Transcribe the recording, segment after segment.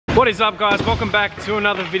What is up, guys? Welcome back to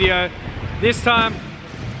another video. This time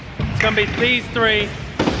it's gonna be these three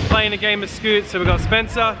playing a game of Scoot. So we've got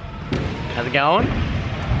Spencer. How's it going?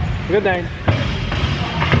 Good, Dane.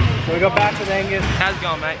 So we got back with Angus. How's it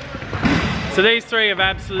going, mate? So these three have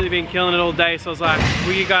absolutely been killing it all day. So I was like,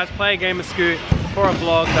 will you guys play a game of Scoot for a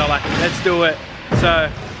vlog? They're like, let's do it.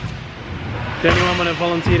 So does anyone want to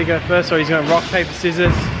volunteer to go first, or he's going rock, paper,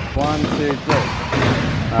 scissors? 1, 2, 3.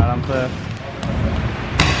 Alright, I'm first.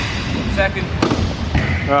 Second.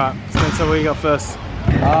 Alright, Spencer, what you got first?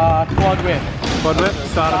 Quad whip. Quad whip,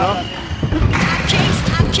 start it off.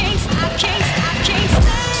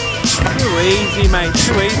 Too easy, mate,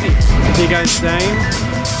 too easy. Here goes Dane.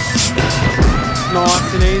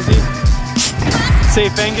 Nice and easy. See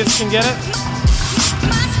if Angus can get it.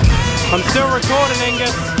 I'm still recording,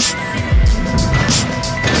 Angus.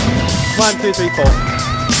 1, 2, 3, 4.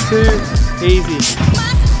 Too easy.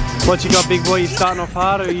 What you got, big boy? You starting off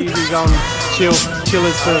hard, or are you usually going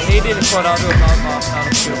chillers first? He did a quad, I'll do a bar, start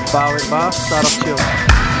off chill. Bar with bar, start off chill.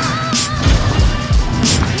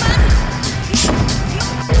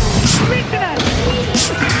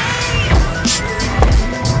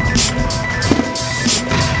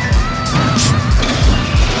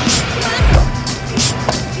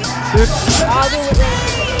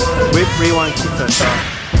 Whip, rewind, kick first.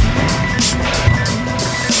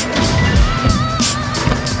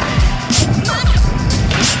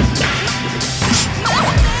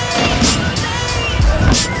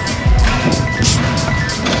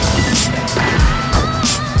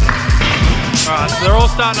 Alright, so they're all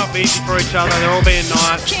starting off easy for each other, they're all being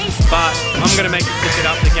nice, but I'm going to make it pick it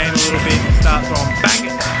up the game a little bit and start from bang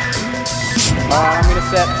it. Alright, I'm going to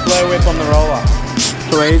set slow whip on the roller.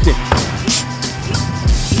 Too easy.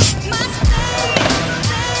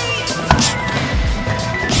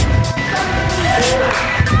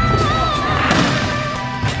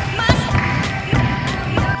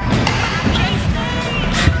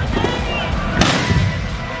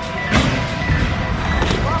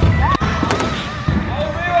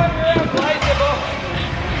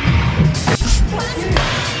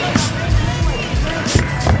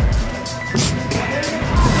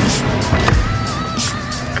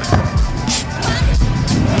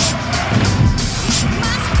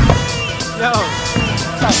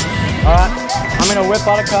 Alright, I'm going to whip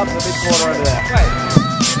buttercup with a big quarter over there. Wait.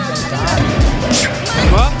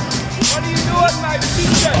 What? What are you doing, mate?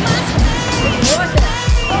 Teacher?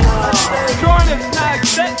 Trying to snag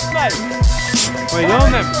sets, mate. What are you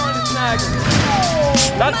doing then? Trying to snag.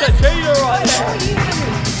 That's a cheater right there.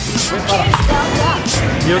 Whip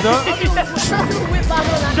buttercup. You'll do it?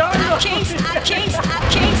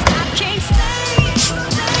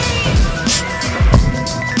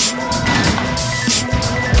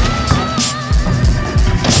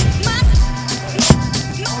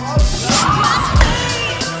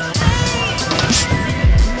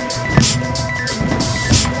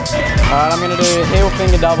 Alright, I'm going to do heel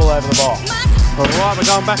finger double over the box. Alright, we're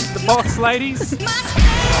going back to the box, ladies.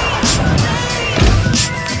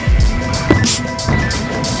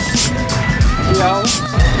 Yo.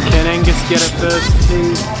 Can Angus get it first?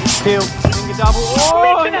 Heel finger double.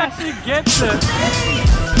 Oh, he actually gets it.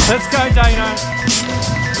 Let's go, Dano.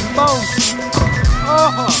 Boom.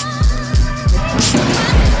 Oh.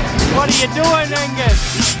 What are you doing, Angus?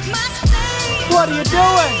 What are you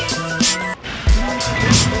doing?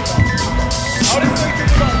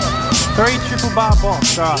 3 triple bar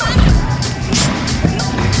box, right.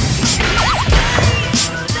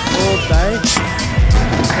 All day.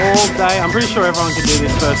 I'm pretty sure everyone can do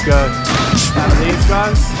this first go out of these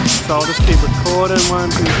guys. So I'll just keep recording. 1,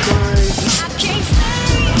 2, 3.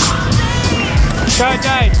 Go,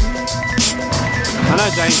 Dane. I know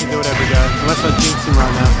Dane can do it every go, unless I jinx him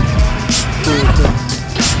right now. There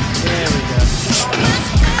we go.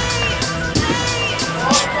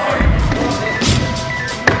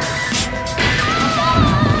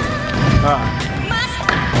 Alright.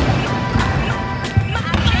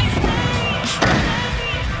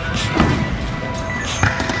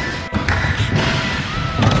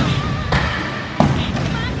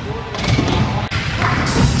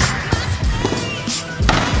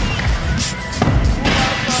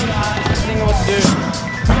 Think of what to do.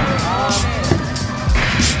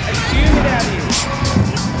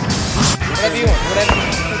 Whatever you want.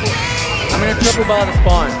 I'm going to triple bar the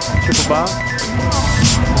spine. Triple bar.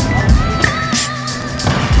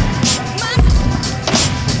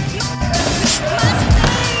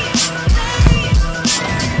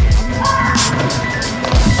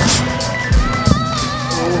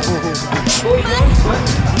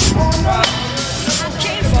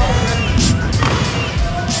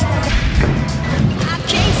 I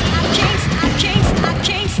can't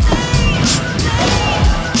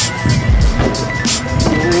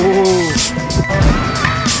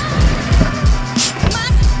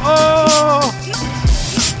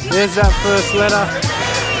that first letter.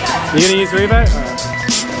 You gonna use reboot?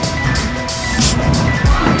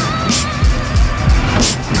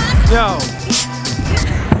 Yo.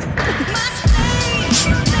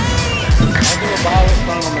 I'll do a ball with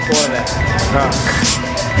fun on the corner there.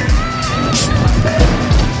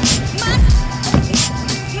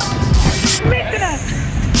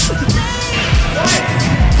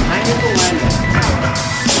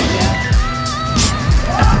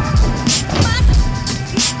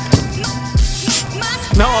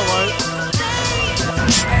 No, I won't.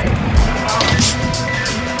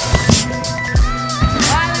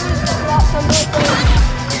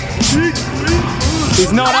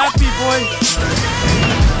 He's not happy, boys.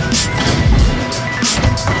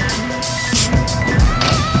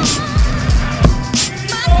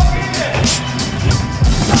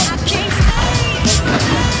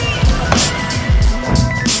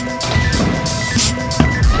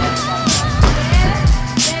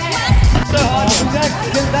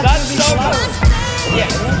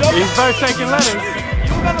 He's both taking letters.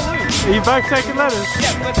 You're gonna lose. Are you both taking letters?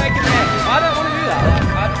 Yeah, we're taking that. I don't want to do that.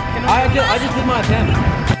 I just did my attempt.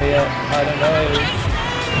 Yeah, I don't know.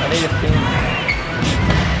 I need a thing.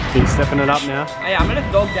 He's stepping it up now. Oh, yeah, I'm gonna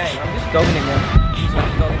dog Dane. I'm just dogging him now.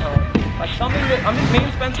 I'm dogging hard. Like something that I'm just me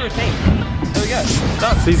and Spencer a team. There we go.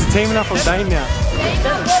 Done. So he's teaming up on Dane now.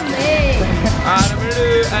 Alright, I'm gonna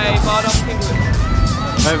do a bar up singlet.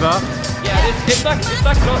 Over. Yeah, it's like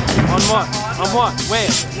not On what? On what? Where?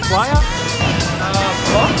 Flyer?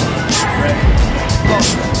 box? Red. Box.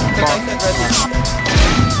 I think I said red.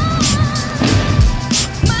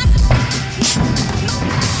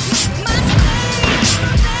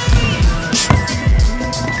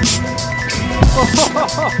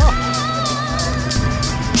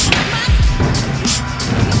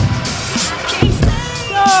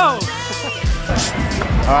 No!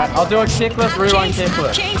 Alright, I'll do a kickless, rewind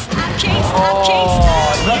kickless.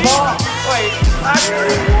 Wait,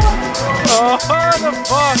 Oh, the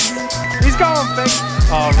box! He's going big.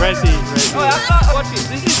 Oh, Resi. oh, that's not, watch this.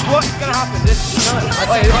 This is what's gonna happen. Wait,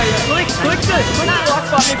 click the like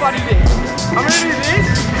button if I do this. I'm gonna do this,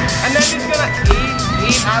 and then it's gonna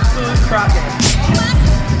eat absolute crap game.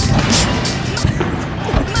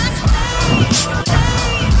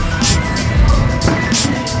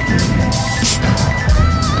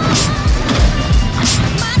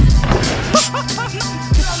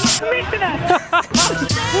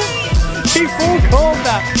 He full called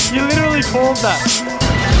that. You literally called that.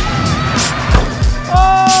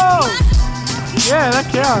 Oh! Yeah, that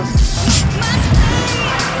counts.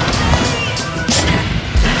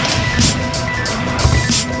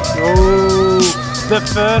 Oh, the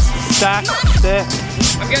first stack there.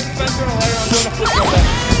 I'm getting Spencer on a ladder. I'm doing a flip on that.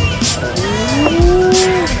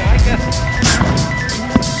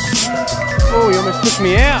 Oh, you almost took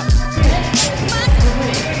me out.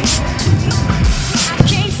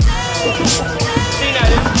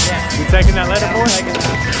 You taking that letter, boy?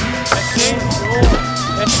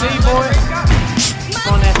 SC, boy.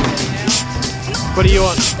 Come on, SC. What do you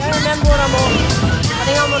want? Don't remember what I'm on. I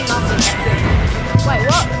think I'm on nothing. Wait,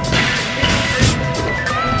 what?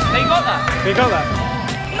 Hey, you got that? You got that?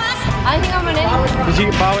 I think I'm on anything. Did you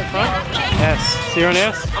get bar with front? Yes. So you're on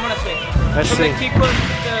S? I'm gonna see. Let's So see. the kick was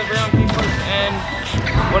the round kick was and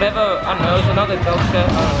whatever, I don't know, it was another dog set,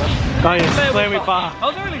 I don't know. Oh, yes. Playing with bar. I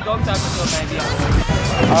wasn't really dog tapping until maybe.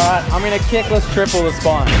 Alright, I'm gonna kickless triple the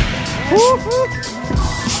spine. Woo-hoo.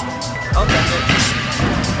 I'll take it.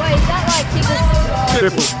 Wait, is that like kickers?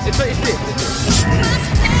 Triple. It's this.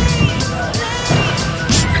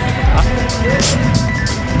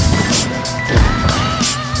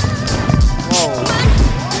 Whoa.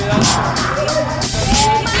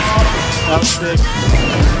 That was sick.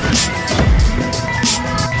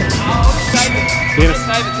 I'll just save it. You're I'll just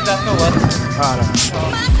save it to that for what? Alright.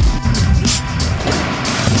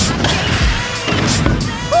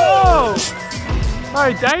 Oh! Oh,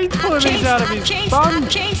 Dane's pulling these out of his bum.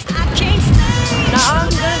 No, I'm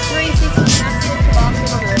gonna 360 snap to the basket on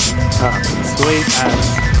the wrist. Sweet as.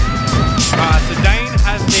 So Dane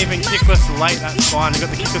hasn't even kickless late, that's fine. He got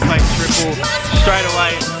the kickless late triple straight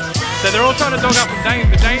away. So they're all trying to dog up from Dane,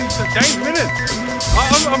 but Dane's winning.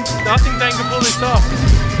 I think Dane can pull this off.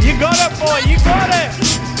 You got it, boy, you got it!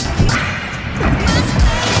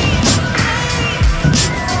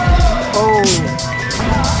 Oh.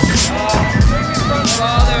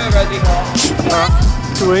 Oh, they were ready. Alright,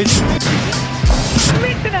 too easy.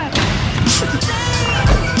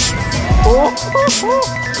 Oh.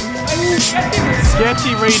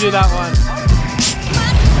 Sketchy redo that one.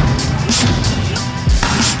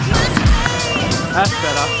 That's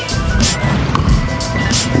better.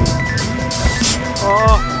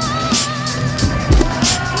 Oh.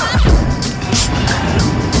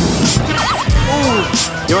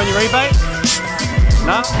 want your rebate?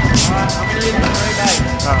 No? I'm gonna use my rebate.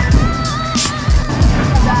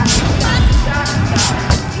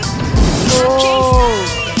 Oh!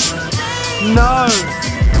 No!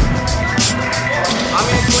 I'm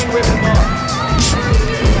gonna twin whip as well.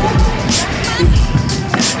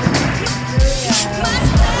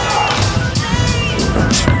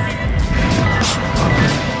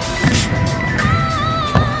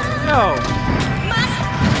 No!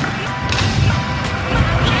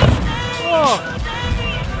 Oh!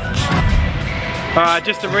 Alright,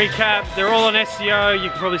 just to recap, they're all on SEO. You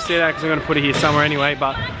can probably see that because I'm going to put it here somewhere anyway,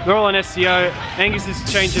 but they're all on SEO. Angus is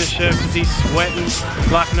changing his shirt because he's sweating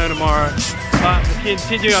like no tomorrow. But we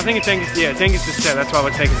continue, I think it's Angus, yeah, it's Angus' set, that's why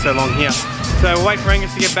we're taking so long here. So we'll wait for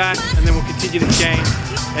Angus to get back and then we'll continue this game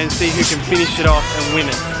and see who can finish it off and win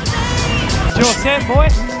it. It's your set,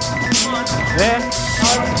 boy? There?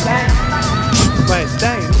 Wait, it's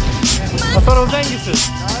Dane? I thought it was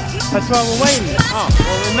Angus's. That's why we're waiting. Oh,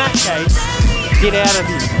 well in that case, get out of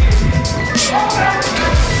here.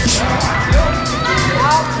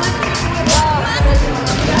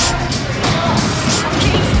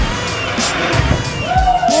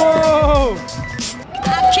 Whoa!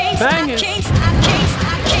 Bang it!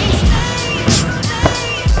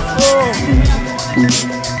 Whoa!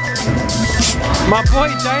 My boy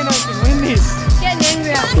Dano can win this. Getting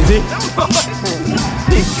angry out. Is he?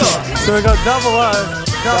 So we got double O,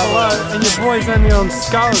 and your boy's only on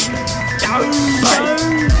skull. How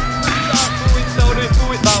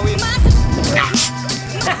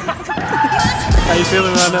you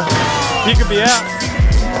feeling right now? You could be out.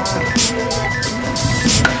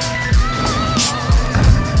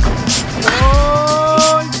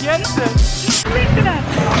 Oh, he gets it.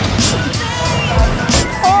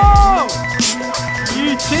 Oh,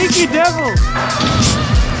 you cheeky devil.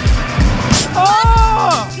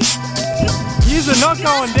 Oh, yous are not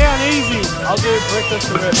going down easy. I'll do breakfast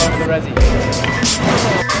to rip over the resi.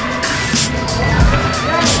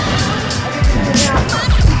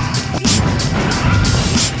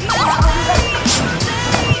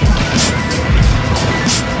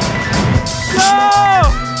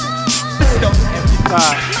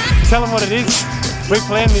 Tell them what it is. We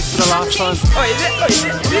planned this for the last time. Oh, is it? Oh,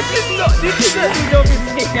 this is not a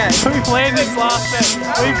big game. We planned this last set.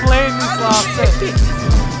 We planned this last set.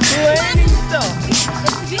 Planning stuff. It's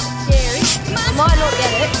a bit scary. I might not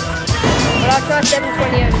get it, but I'll try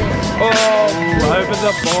 720 over there. Oh, over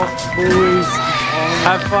the box, boys.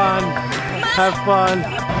 Have fun. Have fun.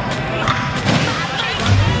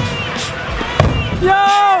 Yo!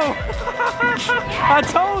 I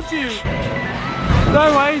told you.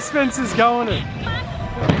 No way Spencer's going it.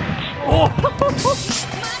 Oh.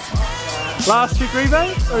 Last trick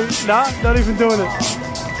rebate? Nah, not even doing it.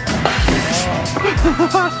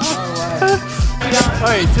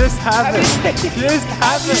 Wait, just have it. Just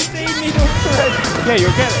have it. Yeah,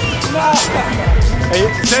 you'll get it. No. Are you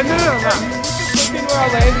sending it or not? Just where I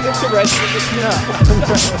landed, just the rest of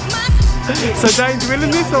it. So Dane's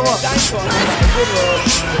winning this or what? Dane's won. Good work.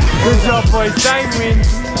 Good job, boys. Dane wins.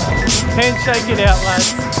 Handshake it out,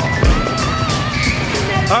 lads.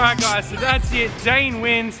 Alright guys, so that's it. Dane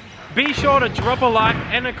wins. Be sure to drop a like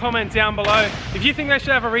and a comment down below. If you think they should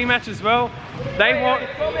have a rematch as well, they want...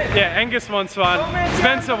 Yeah, Angus wants one.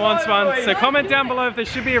 Spencer wants one. So comment down below if there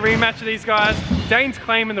should be a rematch of these guys. Dane's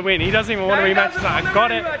claiming the win. He doesn't even want a rematch, so I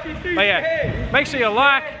got it. But yeah, make sure you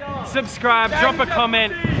like, subscribe, drop a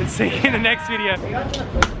comment, and see you in the next video.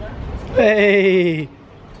 Hey!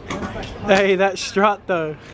 Hey, that strut though.